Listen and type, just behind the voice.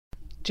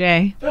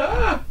Jay.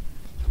 I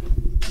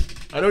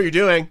know what you're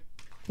doing.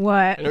 What?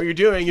 I know what you're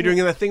doing. You're doing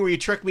that thing where you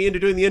trick me into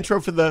doing the intro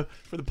for the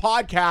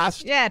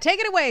podcast. Yeah, take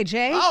it away,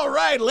 Jay. All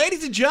right,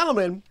 ladies and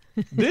gentlemen,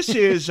 this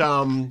is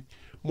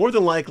more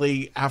than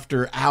likely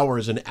after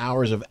hours and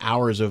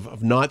hours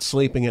of not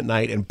sleeping at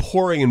night and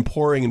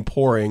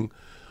pouring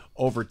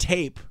over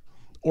tape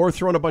or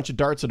throwing a bunch of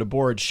darts at a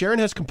board. Sharon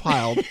has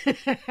compiled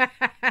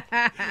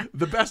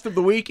the best of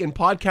the week in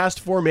podcast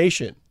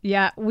formation.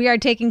 Yeah, we are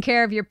taking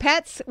care of your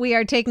pets. We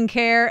are taking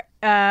care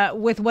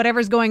with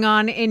whatever's going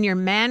on in your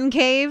man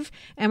cave,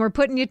 and we're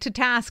putting you to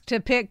task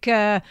to pick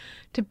to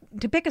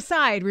pick a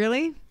side.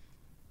 Really,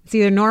 it's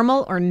either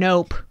normal or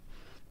nope,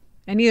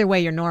 and either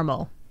way, you're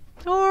normal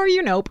or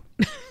you're nope.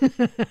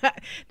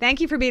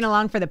 Thank you for being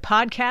along for the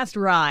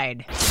podcast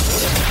ride.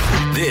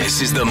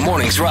 This is the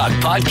Mornings Rock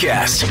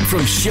Podcast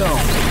from Show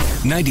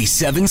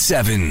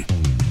 97.7.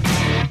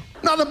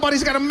 Another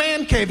buddy's got a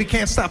man cave he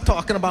can't stop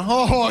talking about.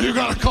 Oh, you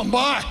gotta come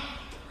by.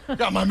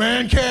 Got my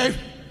man cave.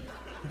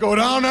 Go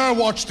down there,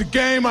 watch the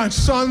game on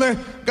Sunday.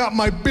 Got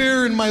my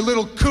beer in my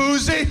little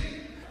koozie.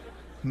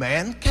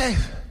 Man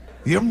cave?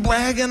 You're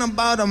bragging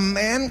about a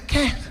man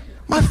cave?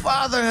 My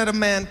father had a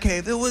man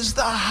cave. It was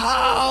the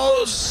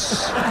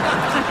house.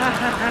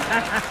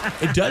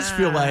 It does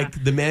feel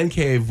like the man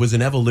cave was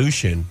an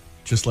evolution,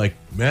 just like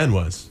man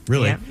was,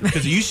 really.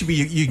 Because it used to be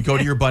you go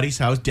to your buddy's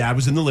house, dad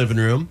was in the living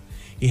room,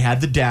 he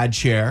had the dad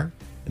chair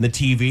and the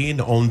TV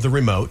and owned the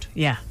remote.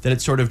 Yeah. Then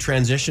it sort of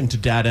transitioned to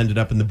dad ended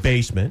up in the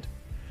basement.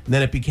 And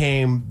then it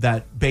became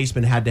that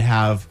basement had to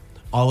have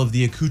all of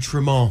the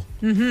accoutrement,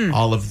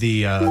 all of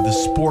the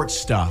sports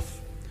stuff,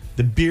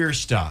 the beer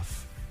stuff.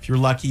 If you're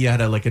lucky, you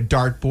had a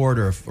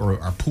dartboard or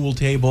a pool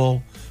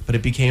table, but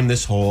it became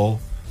this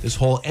whole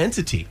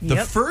entity. Yep.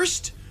 The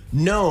first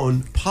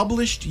known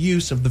published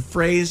use of the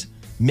phrase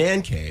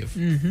man cave,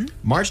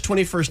 March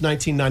 21st,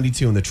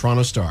 1992 in the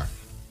Toronto Star.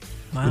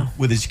 Wow.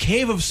 With his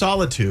cave of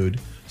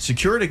solitude,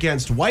 secured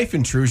against wife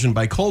intrusion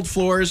by cold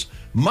floors,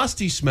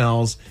 musty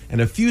smells,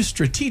 and a few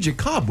strategic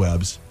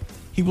cobwebs,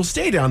 he will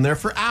stay down there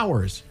for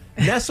hours,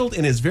 nestled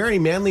in his very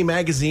manly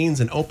magazines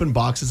and open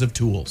boxes of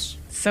tools.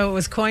 So it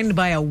was coined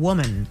by a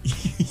woman.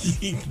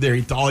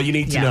 There's all you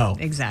need to know.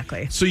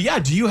 Exactly. So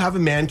do you have a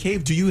man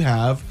cave? Do you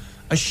have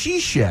a she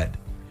shed?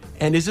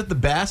 And is it the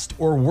best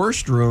or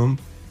worst room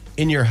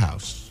in your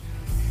house?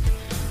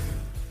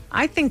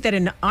 I think that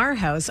in our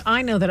house,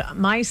 I know that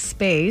my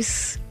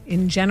space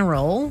in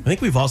general. I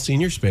think we've all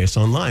seen your space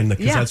online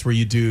because that's where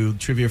you do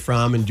trivia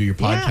from and do your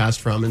podcast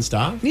from and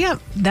stuff. Yeah,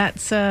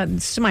 that's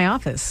it's my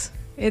office.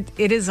 It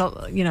is a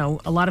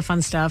lot of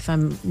fun stuff.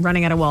 I'm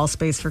running out of wall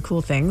space for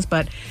cool things,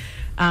 but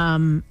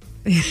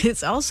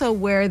it's also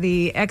where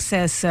the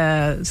excess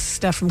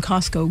stuff from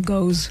Costco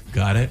goes.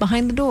 Got it.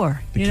 Behind the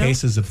door. The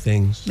cases of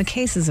things. The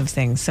cases of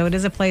things. So it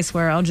is a place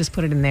where I'll just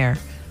put it in there.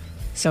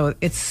 So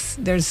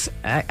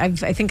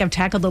I think I've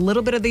tackled a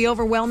little bit of the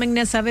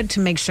overwhelmingness of it to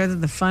make sure that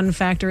the fun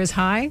factor is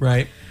high.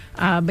 Right.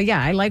 But yeah,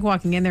 I like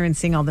walking in there and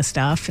seeing all the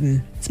stuff,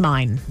 and it's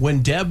mine.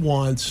 When Deb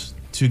wants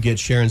to get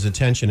Sharon's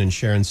attention in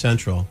Sharon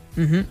Central,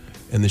 and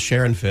the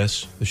Sharon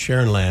Fist, the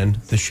Sharon Land,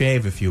 the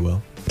shave, if you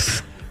will,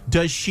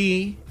 does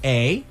she,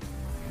 A,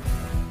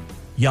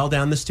 yell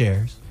down the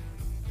stairs?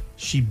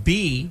 She,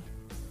 B,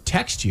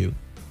 text you?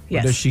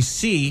 Yes. Or does she,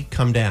 C,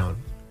 come down?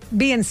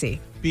 B and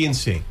C. B and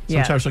C.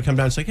 Yeah. Sometimes she'll come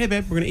down and say, hey,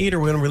 babe, we're going to eat,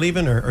 or we're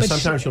leaving, or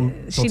sometimes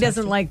she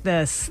doesn't like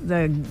this,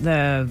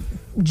 the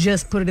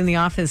just put it in the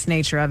office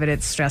nature of it.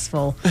 It's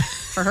stressful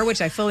for her, which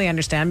I fully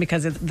understand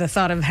because the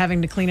thought of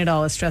having to clean it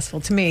all is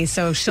stressful to me.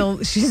 So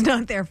she's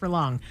not there for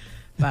long.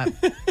 But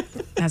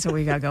that's what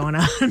we got going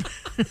on.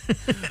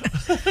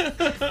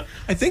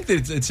 I think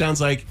that it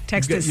sounds like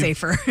text is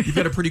safer. You've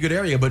got a pretty good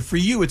area, but for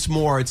you, it's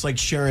like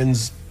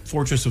Sharon's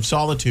fortress of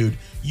solitude.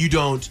 You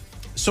don't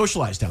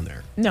socialize down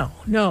there. No.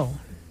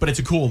 But it's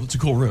a cool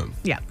room.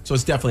 Yeah. So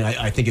it's definitely,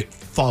 I think it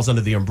falls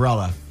under the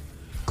umbrella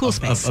cool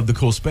space. Of the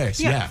cool space.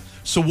 Yeah.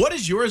 So what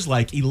is yours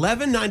like?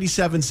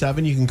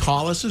 1197.7. You can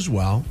call us as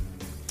well.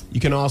 You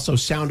can also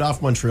sound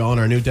off Montreal on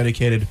our new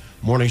dedicated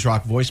Mornings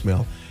Rock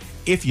voicemail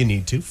if you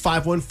need to.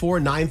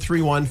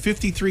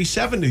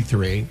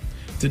 514-931-5373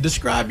 to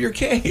describe your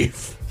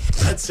cave.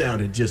 That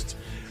sounded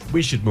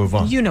we should move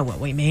on. You know what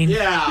we mean.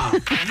 Yeah.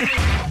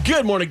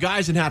 Good morning,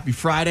 guys, and happy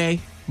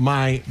Friday.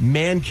 My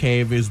man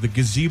cave is the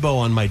gazebo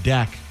on my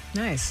deck.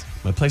 Nice.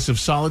 My place of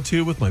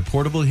solitude with my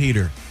portable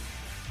heater.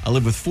 I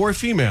live with 4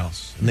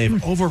 females, and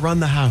they've overrun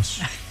the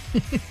house.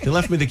 They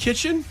left me the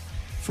kitchen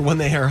for when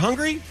they are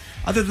hungry.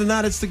 Other than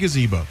that, it's the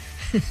gazebo.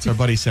 It's our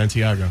buddy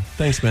Santiago.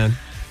 Thanks, man.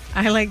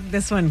 I like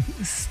this one.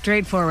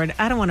 Straightforward.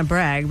 I don't want to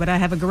brag, but I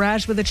have a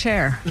garage with a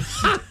chair.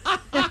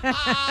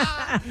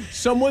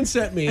 Someone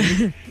sent me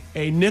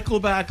a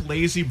Nickelback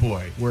Lazy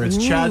Boy where it's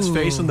Chad's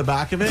face on the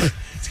back of it.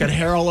 It's got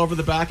hair all over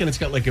the back, and it's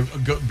got like a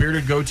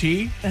bearded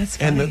goatee. That's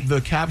funny. And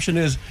the caption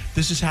is,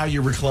 "This is how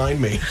you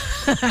recline me."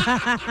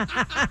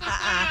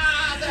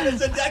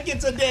 That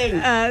gets a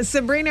ding.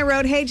 Sabrina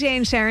wrote, "Hey, Jay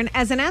and Sharon,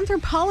 as an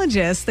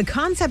anthropologist, the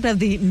concept of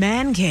the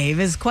man cave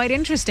is quite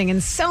interesting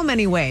in so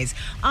many ways.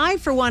 I,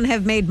 for one,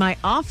 have made my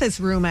office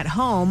room at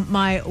home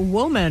my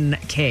woman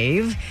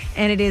cave,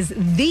 and it is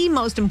the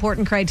most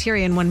important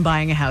criterion when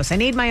buying a house. I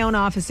need my own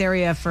office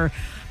area for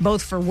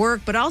both for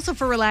work, but also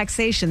for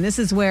relaxation. This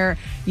is where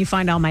you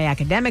find all my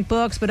academic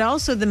books, but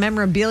also the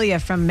memorabilia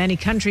from many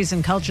countries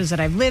and cultures that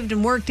I've lived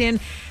and worked in.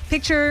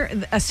 Picture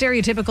a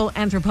stereotypical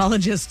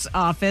anthropologist's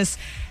office.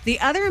 The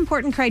other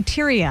important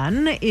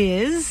criterion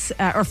is,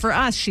 or for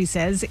us, she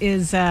says,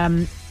 is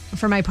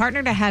for my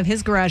partner to have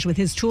his garage with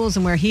his tools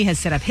and where he has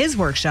set up his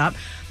workshop.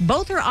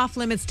 Both are off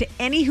limits to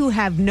any who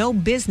have no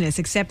business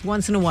except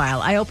once in a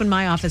while. I open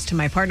my office to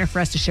my partner for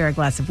us to share a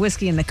glass of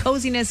whiskey and the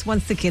coziness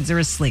once the kids are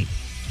asleep."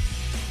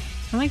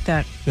 I like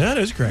that. That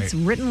is great. It's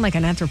written like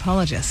an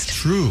anthropologist.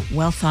 True.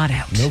 Well thought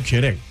out. No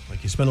kidding.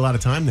 Like you spend a lot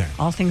of time there.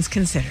 All things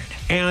considered.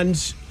 And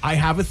I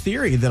have a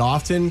theory that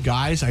often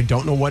guys, I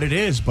don't know what it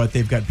is, but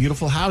they've got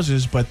beautiful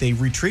houses, but they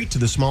retreat to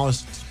the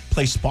smallest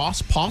place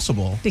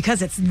possible.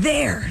 Because it's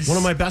theirs. One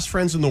of my best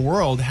friends in the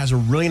world has a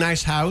really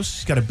nice house.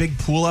 He's got a big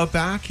pool out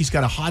back. He's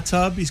got a hot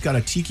tub. He's got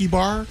a tiki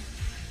bar.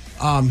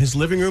 His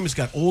living room has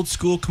got old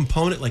school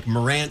component like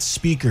Marantz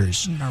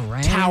speakers,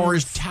 Marantz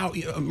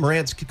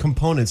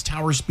components,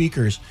 tower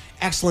speakers,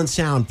 excellent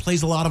sound,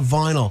 plays a lot of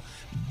vinyl,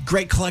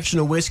 great collection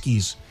of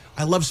whiskeys.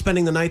 I love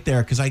spending the night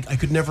there because I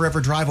could never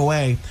ever drive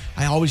away.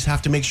 I always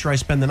have to make sure I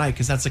spend the night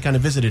because that's the kind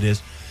of visit it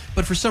is.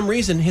 But for some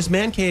reason, his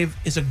man cave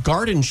is a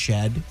garden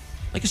shed,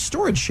 like a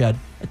storage shed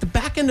at the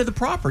back end of the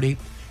property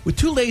with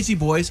two lazy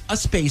boys, a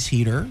space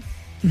heater,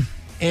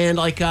 and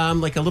like a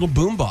little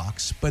boom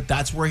box. But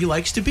that's where he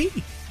likes to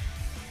be.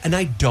 And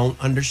I don't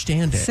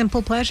understand it.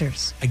 Simple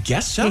pleasures. I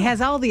guess so. He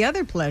has all the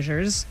other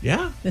pleasures.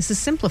 Yeah. This is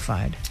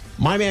simplified.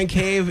 My Man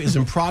Cave is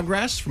in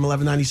progress from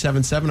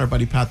 1197.7, our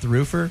buddy Pat the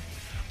Roofer.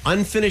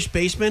 Unfinished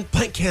basement,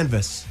 blank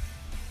canvas.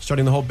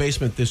 Starting the whole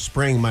basement this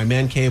spring, my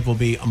Man Cave will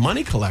be a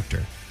money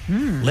collector.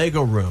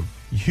 Lego room.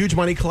 Huge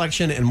money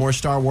collection and more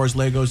Star Wars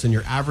Legos than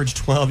your average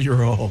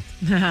 12-year-old.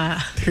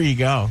 There you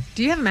go.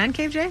 Do you have a man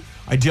cave, Jay?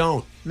 I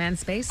don't. Man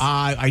space?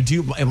 I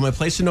do. At my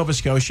place in Nova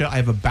Scotia, I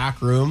have a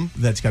back room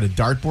that's got a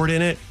dartboard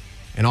in it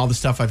and all the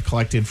stuff I've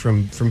collected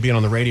from being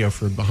on the radio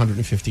for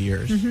 150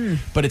 years.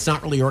 But it's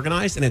not really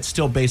organized, and it's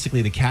still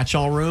basically the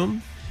catch-all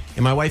room.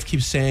 And my wife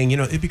keeps saying,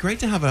 it'd be great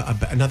to have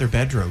another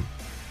bedroom.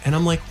 And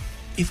I'm like,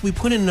 if we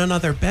put in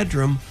another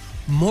bedroom,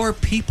 more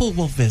people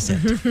will visit.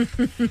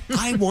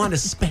 I want a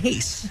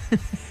space.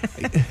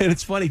 And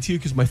it's funny, too,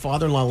 because my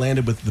father-in-law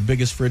landed with the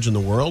biggest fridge in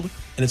the world,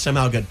 and it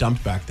somehow got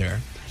dumped back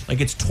there. Like,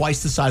 it's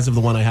twice the size of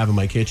the one I have in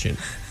my kitchen.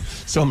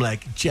 So I'm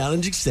like,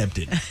 challenge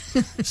accepted.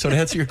 So to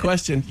answer your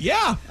question,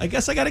 yeah, I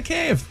guess I got a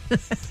cave.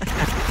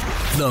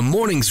 The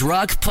Mornings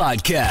Rock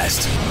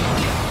Podcast.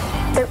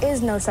 There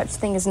is no such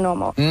thing as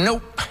normal.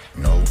 Nope.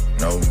 No.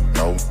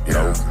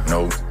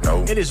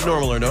 It is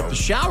Normal or Nope, the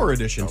shower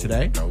edition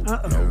today.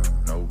 A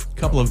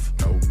couple of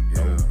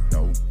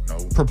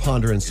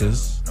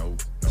preponderances.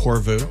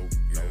 Pourvu.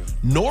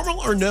 Normal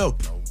or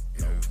Nope?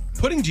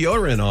 Putting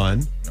deodorant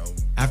on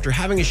after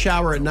having a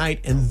shower at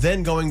night and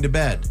then going to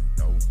bed.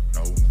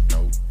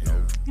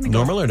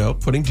 Normal or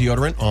Nope? Putting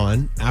deodorant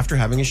on after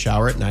having a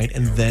shower at night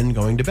and then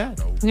going to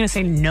bed. I'm going to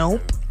say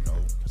nope.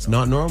 It's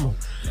not normal.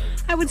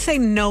 I would say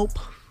nope.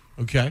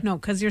 Okay. No,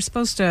 because you're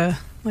supposed to,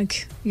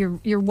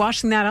 you're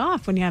washing that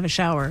off when you have a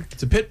shower.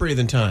 It's a pit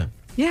breathing time.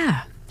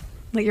 Yeah.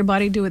 Let your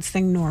body do its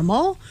thing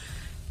normal.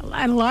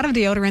 And a lot of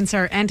deodorants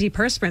are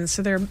antiperspirants,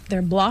 so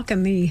they're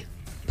blocking the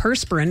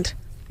perspirant,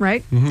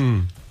 right?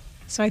 Mm-hmm.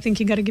 So I think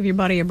you got to give your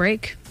body a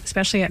break,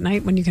 especially at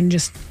night when you can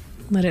just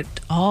let it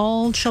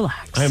all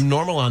chillax. I am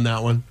normal on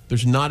that one.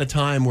 There's not a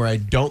time where I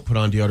don't put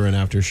on deodorant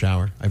after a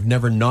shower. I've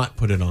never not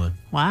put it on.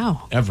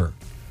 Wow. Ever.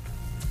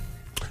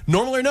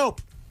 Normal or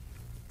Nope?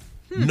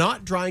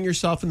 Not drying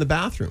yourself in the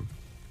bathroom.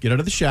 Get out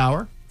of the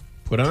shower,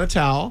 put on a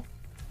towel,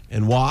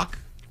 and walk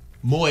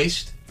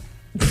moist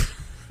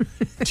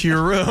to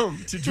your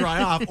room to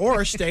dry off,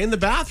 or stay in the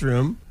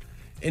bathroom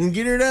and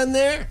get her done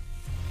there.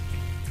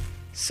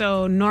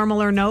 So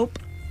normal or nope?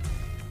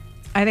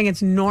 I think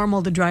it's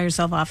normal to dry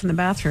yourself off in the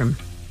bathroom.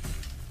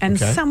 And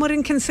somewhat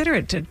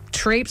inconsiderate to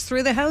traipse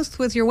through the house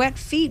with your wet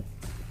feet.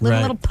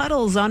 Little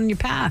puddles on your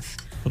path.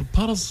 Little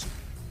puddles.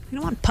 You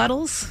don't want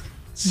puddles?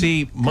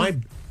 See, my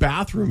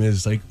bathroom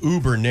is like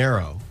uber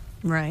narrow.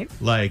 Right.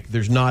 Like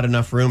there's not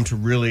enough room to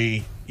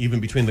really,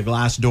 even between the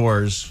glass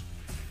doors.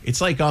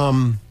 It's like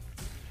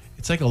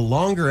a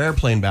longer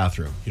airplane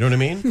bathroom. You know what I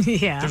mean?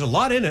 Yeah. There's a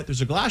lot in it.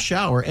 There's a glass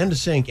shower and a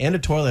sink and a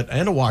toilet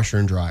and a washer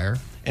and dryer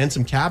and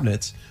some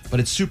cabinets, but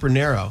it's super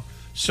narrow.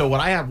 So what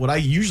I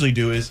usually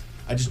do is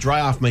I just dry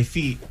off my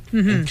feet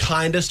and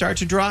kind of start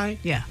to dry.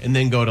 Yeah. And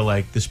then go to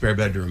like the spare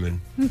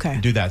bedroom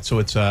and do that. So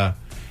it's a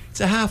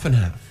half and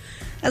half.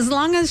 As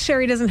long as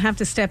Sherry doesn't have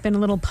to step in a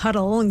little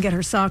puddle and get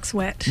her socks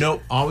wet.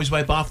 No, always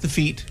wipe off the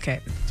feet. Okay.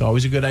 It's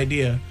always a good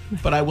idea.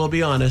 But I will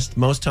be honest,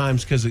 most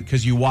times,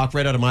 because you walk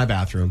right out of my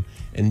bathroom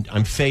and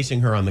I'm facing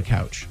her on the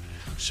couch.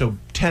 So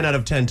 10 out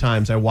of 10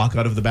 times I walk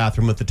out of the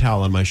bathroom with the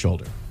towel on my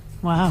shoulder.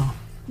 Wow.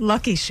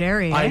 Lucky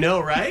Sherry. I eh? know,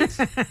 right?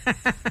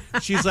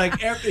 She's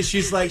like,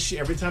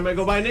 every time I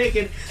go by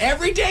naked,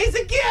 every day's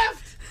a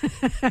gift.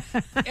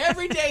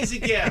 Every day's a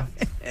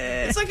gift.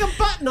 It's like a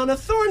button on a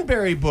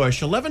thornberry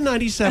bush.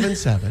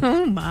 11.97.7.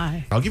 Oh,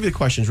 my. I'll give you the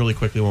questions really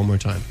quickly one more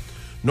time.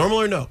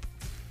 Normal or nope?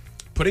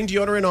 Putting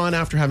deodorant on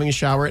after having a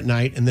shower at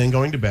night and then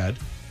going to bed.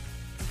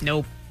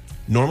 Nope.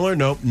 Normal or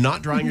nope?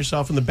 Not drying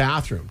yourself in the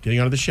bathroom. Getting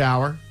out of the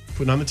shower,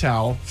 putting on the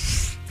towel,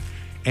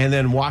 and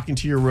then walking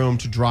to your room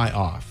to dry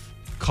off.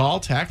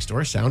 Call, text,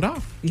 or sound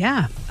off.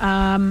 Yeah.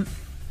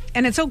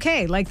 And it's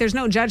okay. Like, there's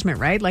no judgment,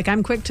 right? Like,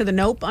 I'm quick to the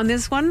nope on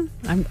this one.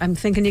 I'm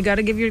thinking you got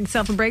to give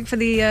yourself a break for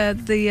the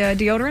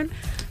deodorant.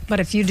 But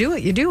if you do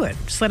it, you do it.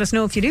 Just let us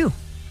know if you do.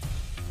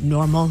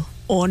 Normal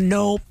or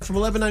nope. From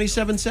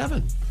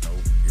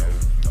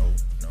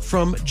 11.97.7.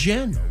 From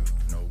Jen.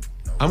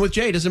 I'm with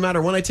Jay. Doesn't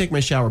matter when I take my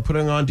shower.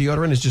 Putting on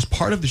deodorant is just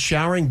part of the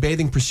showering,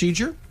 bathing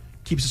procedure.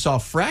 Keeps us all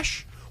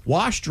fresh.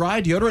 Wash,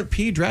 dry, deodorant,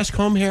 pee, dress,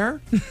 comb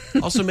hair.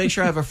 Also make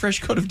sure I have a fresh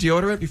coat of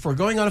deodorant before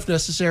going on if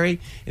necessary.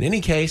 In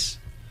any case,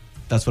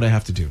 that's what I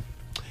have to do.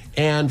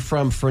 And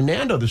from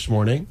Fernando this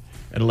morning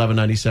at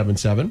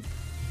 11.97.7.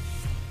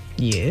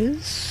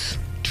 Yes.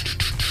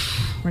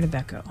 Where did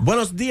that go?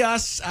 Buenos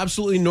dias.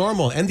 Absolutely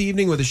normal. End the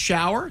evening with a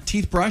shower,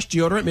 teeth brush,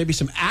 deodorant, maybe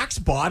some Axe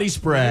body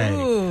spray.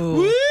 Ooh.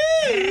 Woo!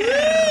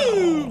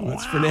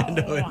 That's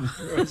Fernando in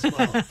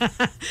Rosemont.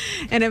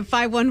 And at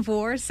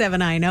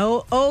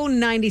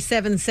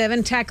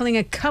 514-790-0977, tackling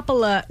a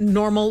couple of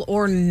normal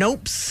or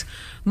nopes.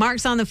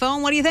 Mark's on the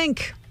phone. What do you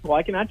think? Well,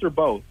 I can answer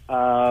both.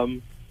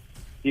 The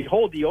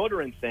whole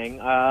deodorant thing,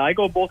 I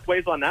go both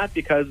ways on that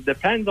because it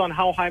depends on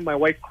how high my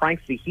wife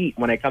cranks the heat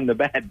when I come to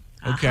bed.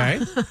 Okay.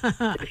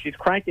 If she's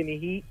cranking the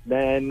heat,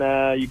 then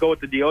you go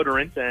with the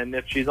deodorant. And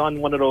if she's on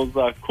one of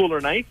those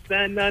cooler nights,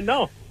 then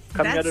no.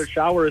 Coming out of the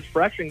shower is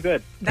fresh and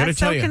good. That's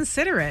so tell you.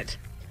 considerate.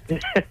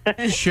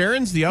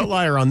 Sharon's the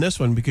outlier on this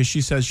one because she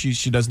says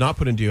she does not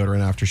put in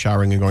deodorant after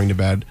showering and going to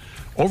bed.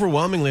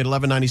 Overwhelmingly at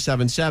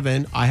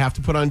 11.97.7, I have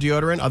to put on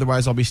deodorant,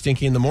 otherwise I'll be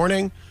stinky in the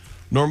morning.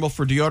 Normal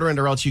for deodorant,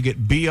 or else you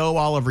get BO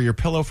all over your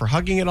pillow for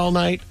hugging it all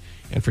night.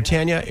 And for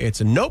Tanya,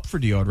 it's a nope for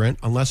deodorant.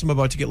 Unless I'm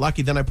about to get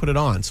lucky, then I put it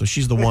on. So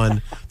she's the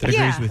one that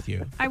agrees with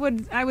you. I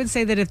would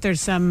say that if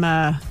there's some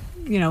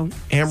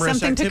Amorous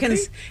something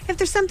activity? if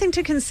there's something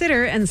to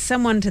consider and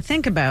someone to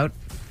think about,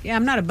 yeah,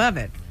 I'm not above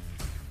it.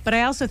 But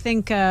I also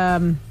think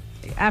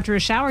after a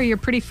shower, you're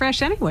pretty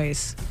fresh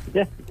anyways.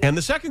 Yeah. And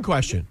the second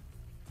question.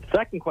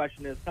 Second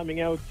question is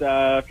coming out,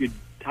 if you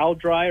towel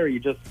dry or you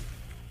just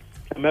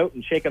come out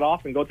and shake it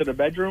off and go to the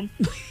bedroom.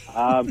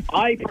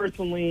 I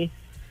personally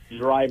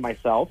dry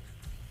myself.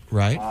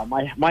 Right.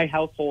 My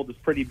household is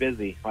pretty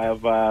busy. I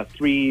have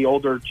 3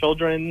 older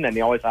children, and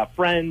they always have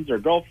friends or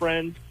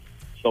girlfriends.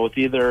 So it's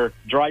either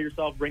dry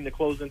yourself, bring the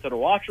clothes into the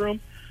washroom,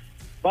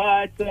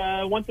 but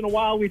once in a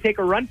while we take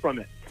a run from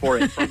me. We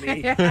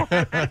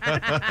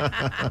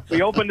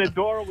open the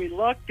door, we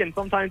look, and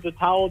sometimes the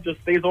towel just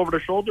stays over the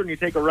shoulder, and you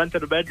take a run to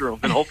the bedroom,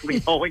 and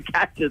hopefully no one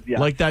catches you.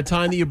 Like that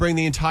time that you bring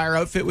the entire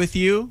outfit with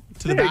you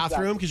to the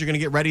bathroom because you're going to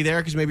get ready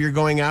there because maybe you're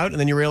going out, and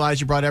then you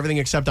realize you brought everything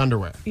except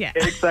underwear. Yeah.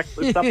 Except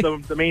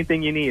the main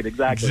thing you need,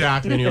 exactly.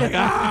 Exactly. And you're like,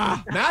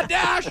 Mad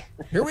Dash,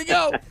 here we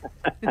go.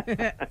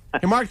 Hey,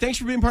 Mark, thanks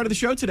for being part of the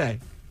show today.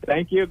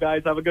 Thank you,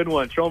 guys. Have a good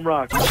one. Show 'em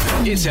rock.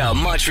 It's how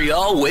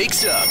Montreal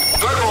wakes up.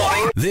 Good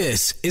morning.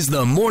 This is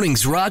the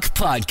Mornings Rock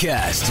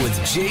Podcast with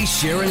Jay,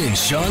 Sharon, and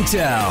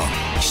Chantal.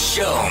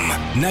 Shom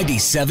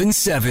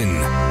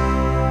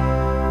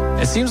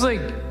 97.7. It seems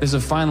like there's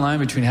a fine line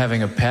between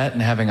having a pet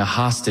and having a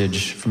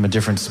hostage from a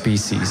different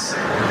species.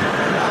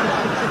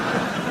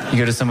 You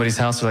go to somebody's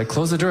house, they're like,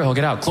 close the door, he'll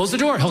get out. Close the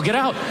door, he'll get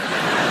out.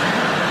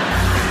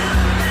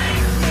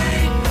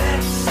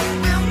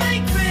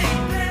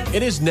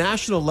 It is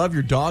National Love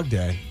Your Dog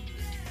Day.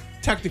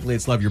 Technically,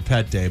 it's Love Your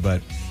Pet Day,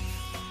 but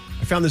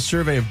I found this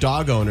survey of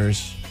dog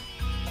owners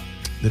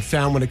that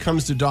found when it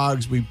comes to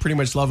dogs, we pretty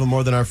much love them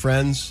more than our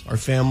friends, our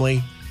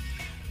family,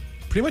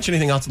 pretty much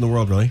anything else in the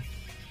world, really.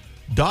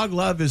 Dog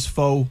love is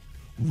faux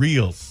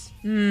reals.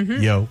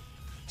 Mm-hmm. Yo.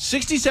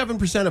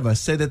 67% of us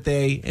say that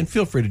they, and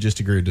feel free to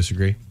just agree or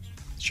disagree,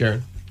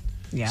 Sharon.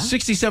 Yeah.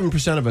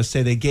 67% of us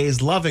say they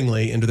gaze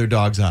lovingly into their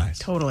dog's eyes.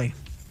 Totally.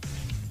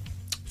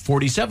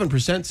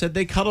 47% said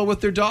they cuddle with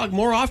their dog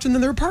more often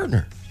than their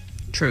partner.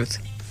 Truth.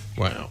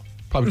 Wow.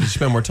 Probably just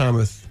spend more time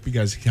with, you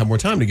guys have more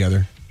time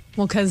together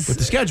Well, because with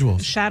the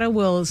schedules. Shadow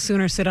will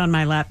sooner sit on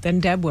my lap than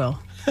Deb will.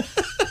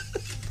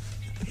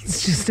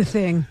 It's just a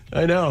thing.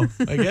 I know.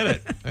 I get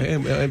it.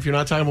 If you're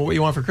not talking about what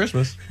you want for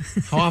Christmas,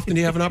 how often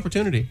do you have an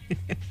opportunity?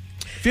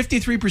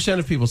 53%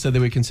 of people said they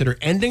would consider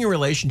ending a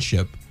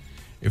relationship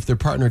if their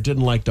partner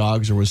didn't like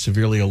dogs or was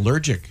severely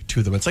allergic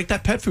to them. It's like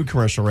that pet food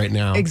commercial right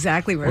now.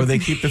 Exactly. Where they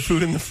keep the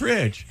food in the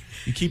fridge.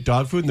 You keep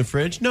dog food in the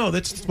fridge? No,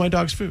 that's my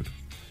dog's food.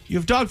 You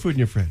have dog food in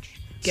your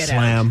fridge. Get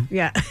Slam. out.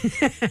 Yeah.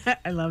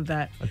 I love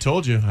that. I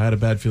told you. I had a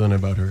bad feeling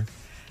about her.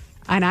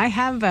 And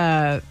I'm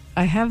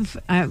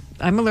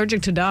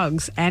allergic to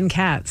dogs and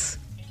cats,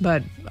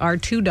 but our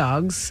 2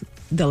 dogs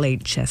the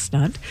late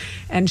Chestnut,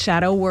 and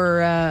Shadow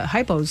were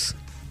hypos.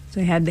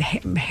 They had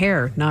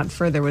hair, not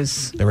fur. They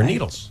were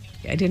needles.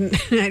 I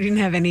didn't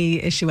have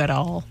any issue at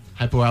all.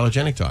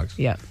 Hypoallergenic dogs.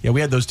 Yeah. Yeah,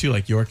 we had those too,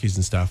 like Yorkies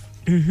and stuff.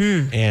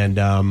 Mm-hmm.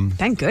 And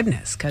thank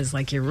goodness, because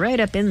like you're right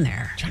up in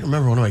there. I'm trying to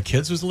remember, one of my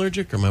kids was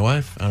allergic, or my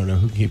wife. I don't know,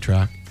 who can keep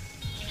track.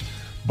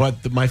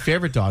 But my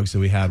favorite dogs that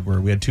we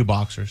had two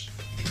boxers.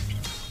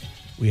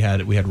 We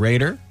had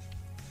Raider.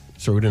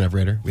 Sorry, we didn't have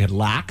Raider. We had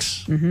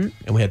Lax, and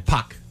we had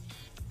Puck,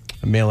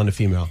 a male and a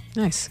female.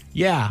 Nice.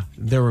 Yeah,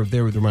 they were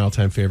my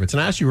all-time favorites.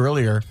 And I asked you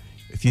earlier,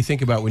 if you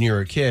think about when you were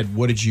a kid,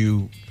 what did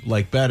you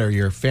like better,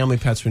 your family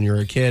pets when you were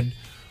a kid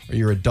or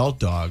your adult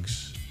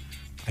dogs?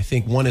 I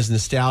think one is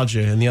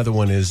nostalgia and the other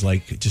one is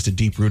like just a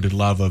deep-rooted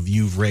love of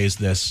you've raised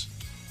this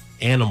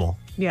animal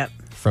Yep.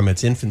 from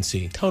its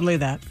infancy. Totally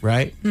that.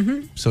 Right?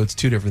 Mm-hmm. So it's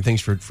two different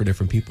things for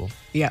different people.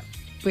 Yeah.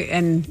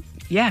 And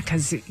yeah,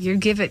 because you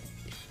give it,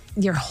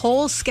 your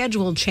whole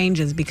schedule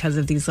changes because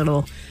of these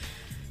little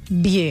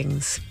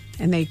beings,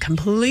 and they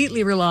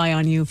completely rely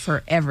on you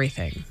for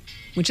everything,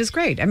 which is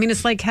great. I mean,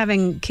 it's like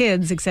having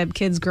kids, except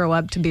kids grow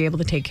up to be able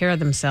to take care of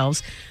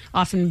themselves.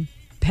 Often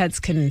pets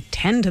can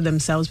tend to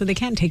themselves, but they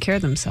can't take care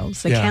of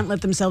themselves. They can't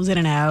let themselves in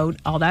and out,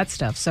 all that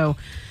stuff. So,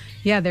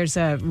 yeah, there's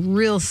a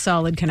real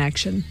solid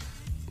connection.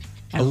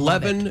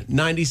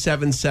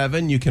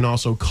 11-97-7. You can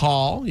also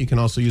call. You can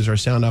also use our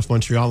Sound Off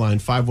Montreal line,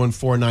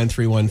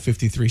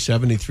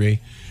 514-931-5373.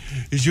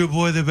 Is your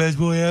boy the best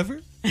boy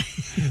ever?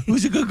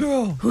 Who's a good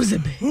girl? Who's a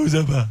babe? Who's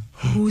a ba?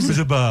 Who's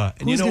a ba?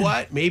 And you know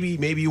what? Maybe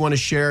you want to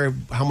share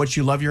how much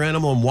you love your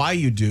animal and why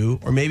you do,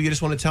 or maybe you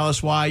just want to tell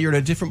us why you're at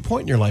a different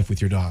point in your life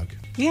with your dog.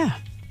 Yeah.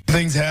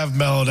 Things have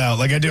mellowed out.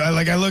 Like I do.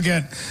 I look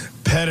at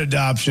pet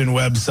adoption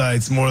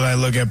websites more than I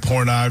look at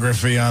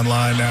pornography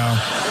online now.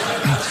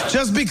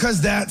 Just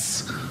because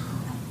that's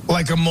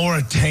like a more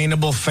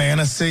attainable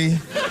fantasy.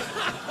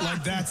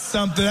 Like that's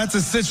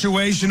a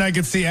situation I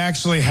could see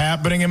actually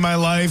happening in my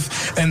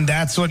life, and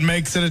that's what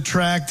makes it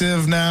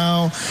attractive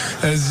now,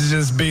 is to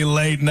just be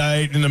late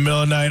night in the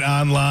middle of the night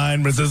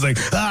online, but it says like,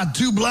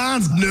 two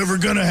blondes never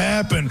gonna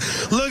happen.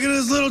 Look at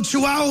this little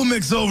Chihuahua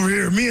mix over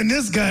here. Me and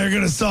this guy are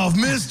gonna solve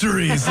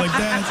mysteries. Like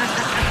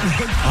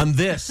that. On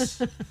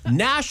this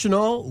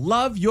National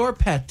Love Your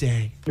Pet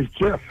Day. It's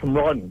Jeff from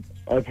Rodden.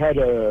 I've had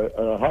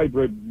a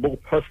hybrid Bull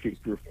Husky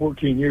for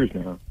 14 years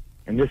now,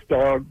 and this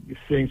dog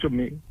sings with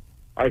me.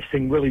 I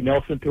sing Willie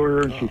Nelson to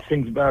her, and she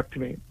sings back to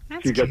me.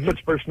 She's got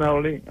such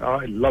personality.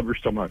 I love her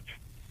so much.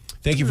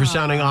 Thank you for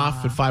sounding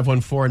off at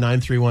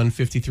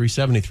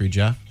 514-931-5373,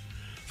 Jeff.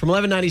 From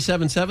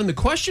 1197.7, the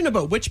question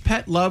about which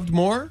pet loved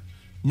more,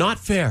 not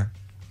fair.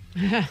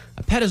 A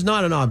pet is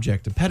not an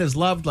object. A pet is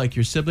loved like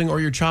your sibling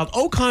or your child.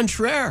 Au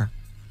contraire.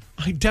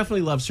 I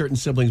definitely love certain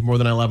siblings more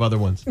than I love other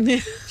ones.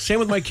 Same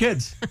with my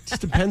kids. It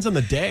just depends on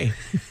the day.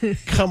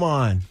 Come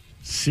on.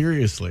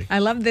 Seriously. I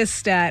love this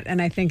stat,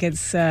 and I think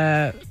it's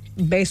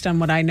based on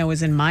what I know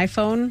is in my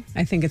phone.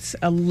 I think it's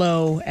a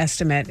low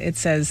estimate. It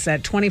says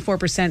that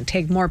 24%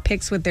 take more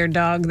pics with their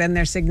dog than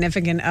their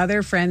significant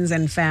other, friends,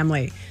 and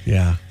family.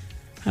 Yeah.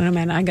 I don't know,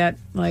 man. I got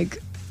like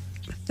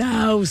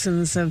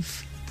thousands of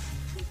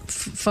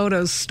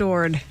photos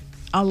stored,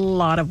 a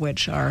lot of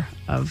which are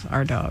of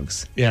our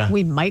dogs. Yeah.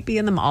 We might be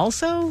in them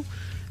also,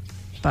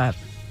 but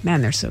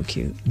man, they're so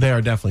cute. They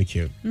are definitely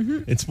cute.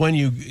 Mm-hmm. It's when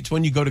you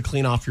go to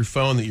clean off your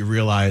phone that you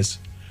realize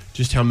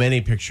just how many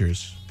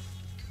pictures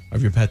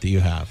of your pet that you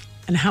have.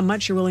 And how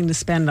much you're willing to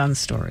spend on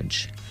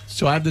storage.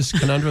 So I have this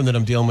conundrum that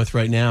I'm dealing with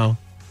right now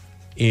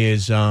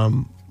is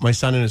my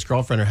son and his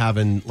girlfriend are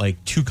having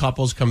like two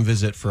couples come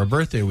visit for a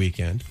birthday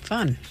weekend.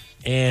 Fun.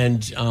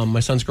 And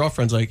my son's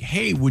girlfriend's like,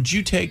 hey, would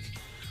you take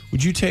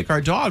our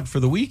dog for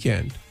the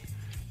weekend?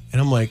 And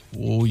I'm like,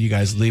 well, you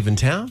guys leaving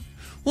town?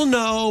 Well,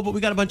 no, but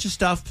we got a bunch of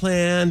stuff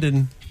planned,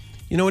 and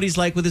you know what he's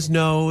like with his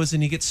nose,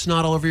 and he gets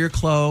snot all over your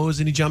clothes,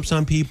 and he jumps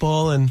on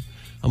people, and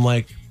I'm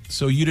like,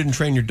 so you didn't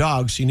train your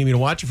dog, so you need me to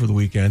watch it for the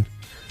weekend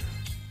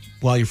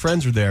while your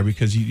friends are there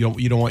because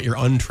you don't want your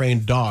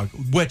untrained dog,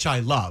 which I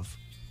love,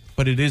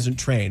 but it isn't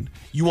trained.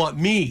 You want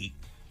me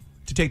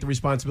to take the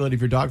responsibility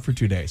of your dog for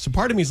 2 days. So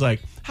part of me is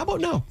like, how about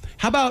no?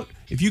 How about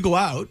if you go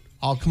out,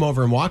 I'll come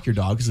over and walk your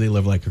dog because they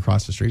live like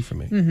across the street from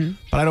me. Mm-hmm.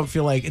 But I don't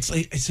feel like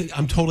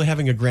I'm totally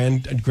having a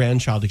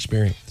grandchild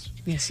experience.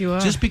 Yes, you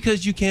are. Just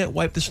because you can't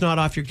wipe the snot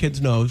off your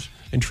kid's nose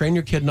and train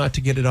your kid not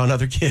to get it on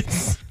other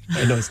kids.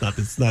 I know it's not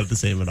the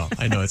same at all.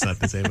 I know it's not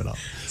the same at all.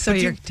 So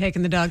you're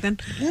taking the dog then?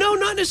 No,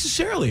 not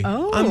necessarily.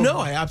 Oh. No,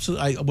 I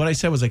absolutely. What I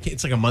said was,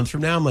 it's like a month from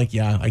now. I'm like,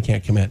 yeah, I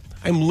can't commit.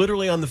 I'm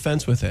literally on the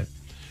fence with it.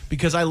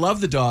 Because I love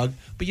the dog,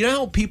 but you know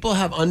how people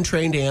have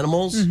untrained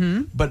animals,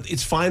 but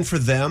it's fine for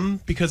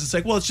them because it's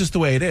like, well, it's just the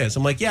way it is.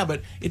 I'm like, yeah,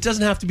 but it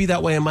doesn't have to be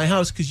that way in my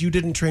house because you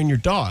didn't train your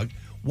dog.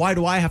 Why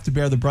do I have to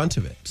bear the brunt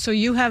of it? So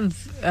you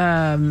have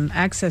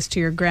access to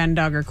your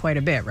granddogger quite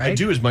a bit, right? I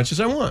do as much as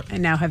I want.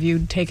 And now have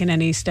you taken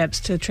any steps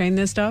to train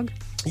this dog?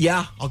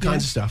 Yeah, all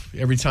kinds of stuff.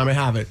 Every time I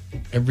have it.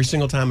 Every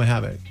single time I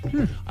have it.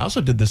 I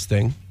also did this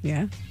thing.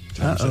 Yeah.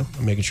 I'm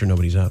making sure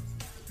nobody's up.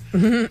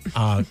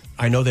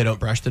 I know they don't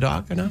brush the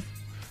dog enough.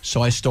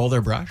 So I stole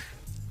their brush.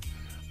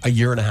 a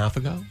year and a half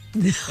ago,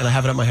 and I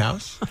have it at my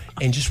house.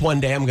 And just one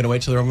day, I'm going to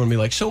wait till they're over and be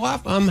like, so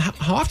how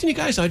often you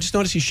guys, I just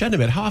noticed he's shedding a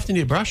bit. How often do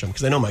you brush him?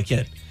 Because I know my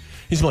kid.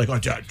 He's like, oh,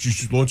 Dad,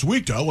 just once a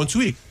week, Dad, once a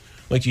week.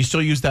 Like, do you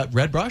still use that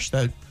red brush?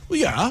 Well,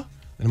 yeah.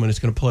 And I'm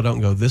just going to pull it out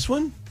and go, this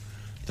one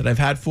that I've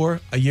had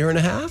for a year and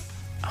a half?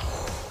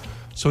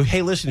 So,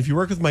 hey, listen, if you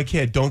work with my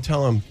kid, don't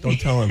tell him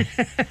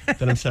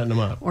that I'm setting him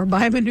up. Or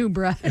buy him a new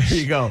brush. There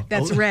you go.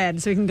 That's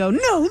red, so he can go,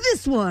 no,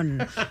 this one.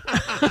 That's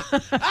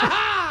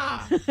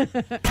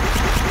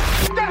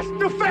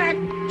the fact,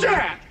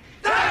 Jack!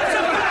 That's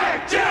the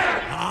fact,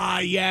 Jack! Ah,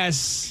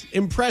 yes.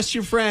 Impress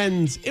your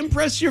friends.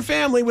 Impress your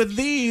family with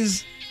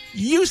these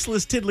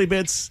useless tiddly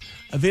bits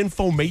of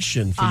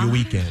information for your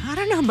weekend. I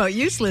don't know about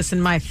useless.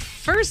 In my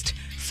first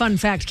fun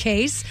fact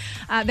case,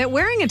 that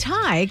wearing a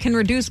tie can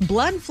reduce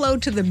blood flow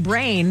to the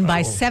brain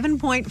by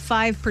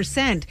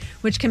 7.5%,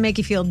 which can make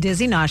you feel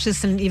dizzy,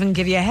 nauseous, and even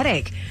give you a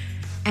headache.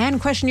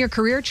 And question your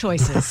career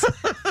choices.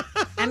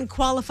 And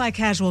qualify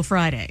Casual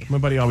Friday. My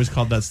buddy always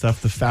called that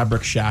stuff the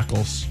fabric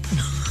shackles.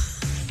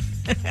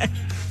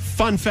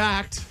 Fun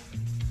fact,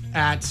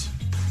 at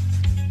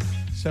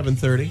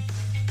 7:30,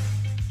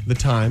 the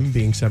time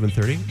being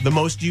 7:30, the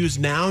most used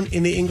noun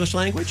in the English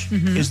language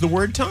is the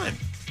word time.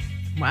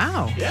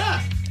 Wow.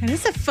 Yeah. That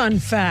is a fun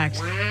fact.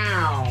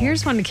 Wow.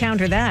 Here's one to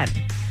counter that.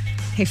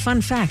 Hey,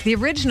 fun fact. The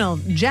original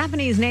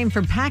Japanese name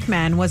for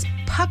Pac-Man was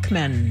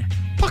Puckman.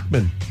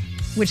 Puckman.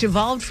 Which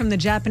evolved from the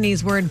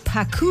Japanese word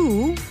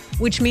paku,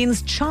 which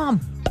means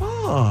chomp.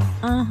 Oh.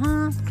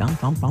 Fun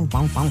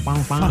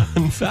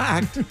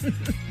fact.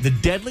 The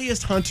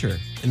deadliest hunter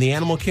in the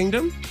animal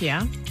kingdom?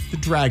 Yeah. The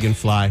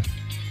dragonfly.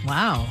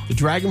 Wow. The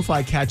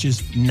dragonfly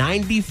catches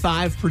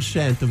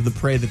 95% of the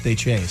prey that they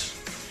chase,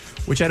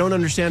 which I don't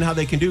understand how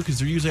they can do because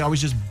they're usually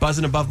always just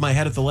buzzing above my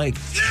head at the lake.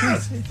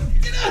 Yes!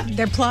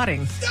 They're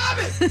plotting. Stop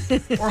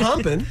it! Or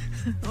humping.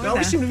 They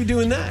always seem to be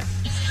doing that.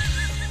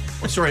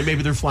 Oh, sorry,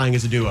 maybe they're flying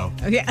as a duo.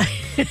 Yeah.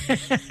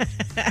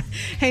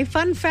 Hey,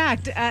 fun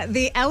fact.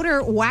 The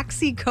outer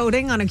waxy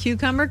coating on a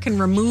cucumber can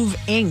remove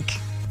ink.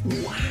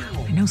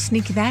 Wow. I know,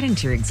 sneak that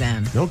into your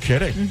exam. No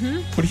kidding.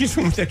 What are you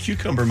doing with that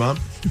cucumber, Mom?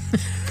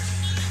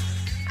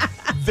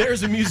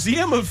 There's a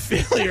museum of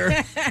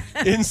failure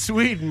in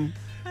Sweden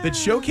that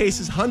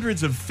showcases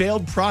hundreds of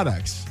failed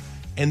products.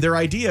 And their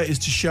idea is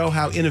to show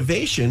how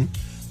innovation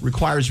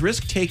requires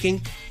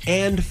risk-taking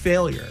and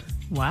failure.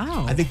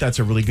 Wow. I think that's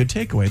a really good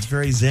takeaway. It's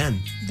very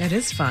zen. That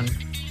is fun.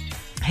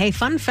 Hey,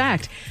 fun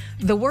fact.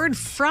 The word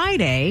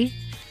Friday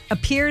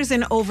appears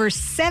in over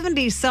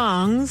 70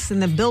 songs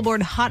in the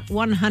Billboard Hot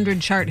 100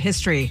 chart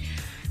history.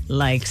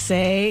 Like,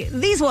 say,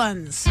 these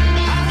ones.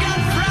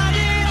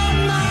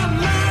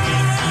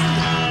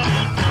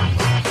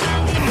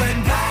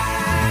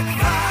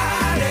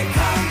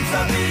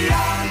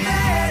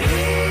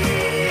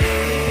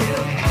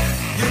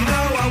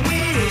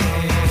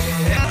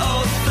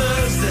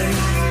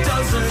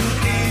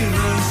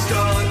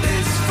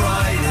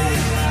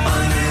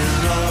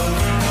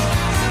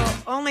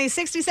 Only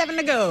 67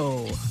 to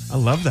go. I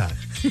love that.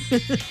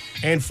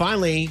 And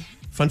finally,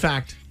 fun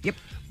fact. Yep.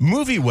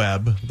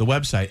 MovieWeb, the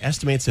website,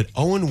 estimates that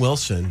Owen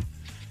Wilson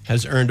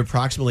has earned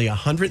approximately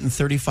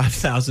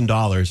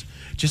 $135,000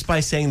 just by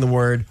saying the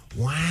word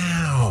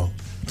wow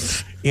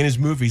in his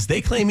movies.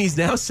 They claim he's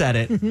now said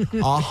it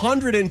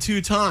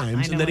 102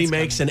 times and that he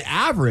makes an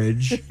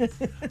average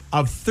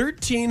of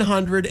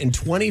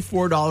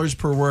 $1,324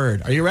 per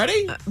word. Are you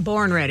ready?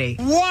 Born ready.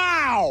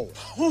 Wow!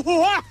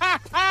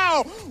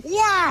 Wow!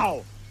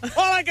 Wow!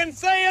 All I can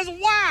say is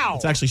wow!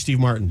 It's actually Steve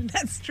Martin.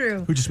 That's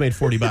true. Who just made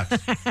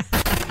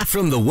 $40.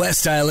 From the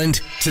West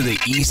Island to the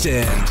East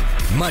End,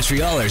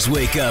 Montrealers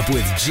wake up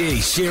with Jay,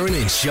 Sharon,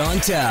 and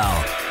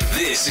Chantal.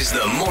 This is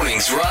the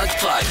Mornings Rock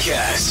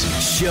Podcast.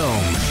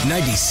 Shome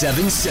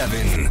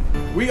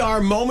 97.7. We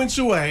are moments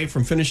away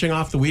from finishing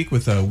off the week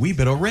with a wee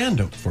bit of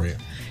random for you.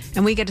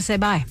 And we get to say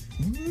bye.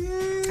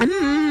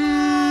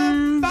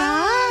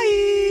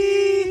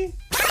 Bye.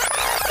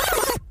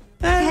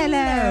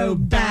 Hello,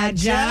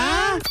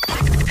 Badger.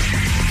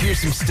 Here's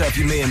some stuff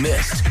you may have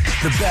missed.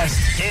 The best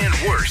and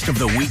worst of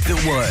the week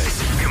that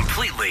was.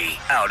 Completely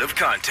out of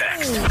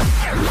context.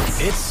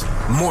 It's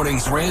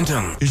Mornings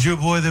Random. Is your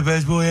boy the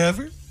best boy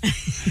ever?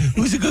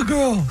 Who's a good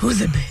girl?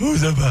 Who's a bitch?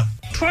 Who's a bad?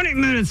 20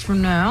 minutes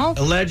from now.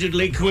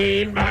 Allegedly,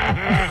 queen.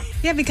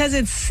 Yeah, because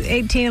it's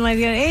 18 live.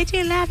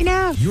 18 live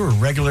now. You were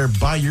regular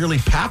bi-yearly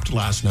papped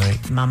last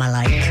night. Mama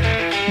liked.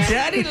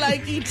 Daddy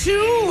likey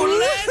too.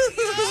 Let's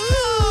go.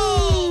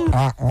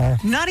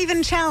 Not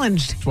even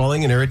challenged.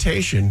 Swelling and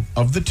irritation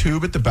of the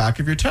tube at the back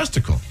of your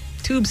testicle.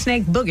 Tube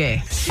snake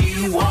boogie.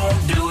 She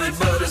won't do it,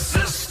 but her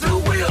sister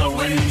will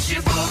when she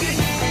boogie.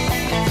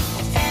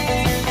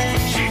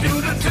 She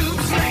do the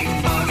tube snake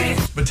boogie.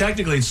 But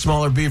technically, it's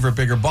smaller beaver,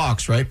 bigger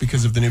box, right?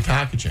 Because of the new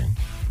packaging.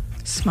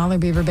 Smaller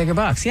beaver, bigger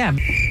box. Yeah.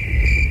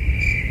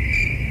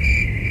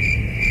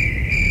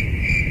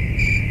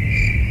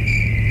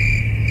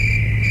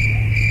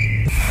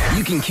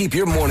 you can keep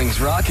your mornings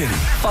rocking.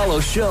 Follow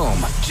Shom,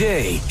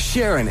 Jay,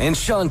 Sharon, and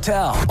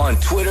Chantal on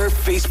Twitter,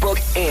 Facebook,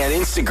 and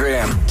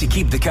Instagram to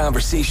keep the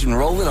conversation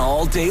rolling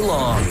all day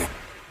long.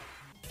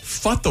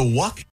 Fut the wuck?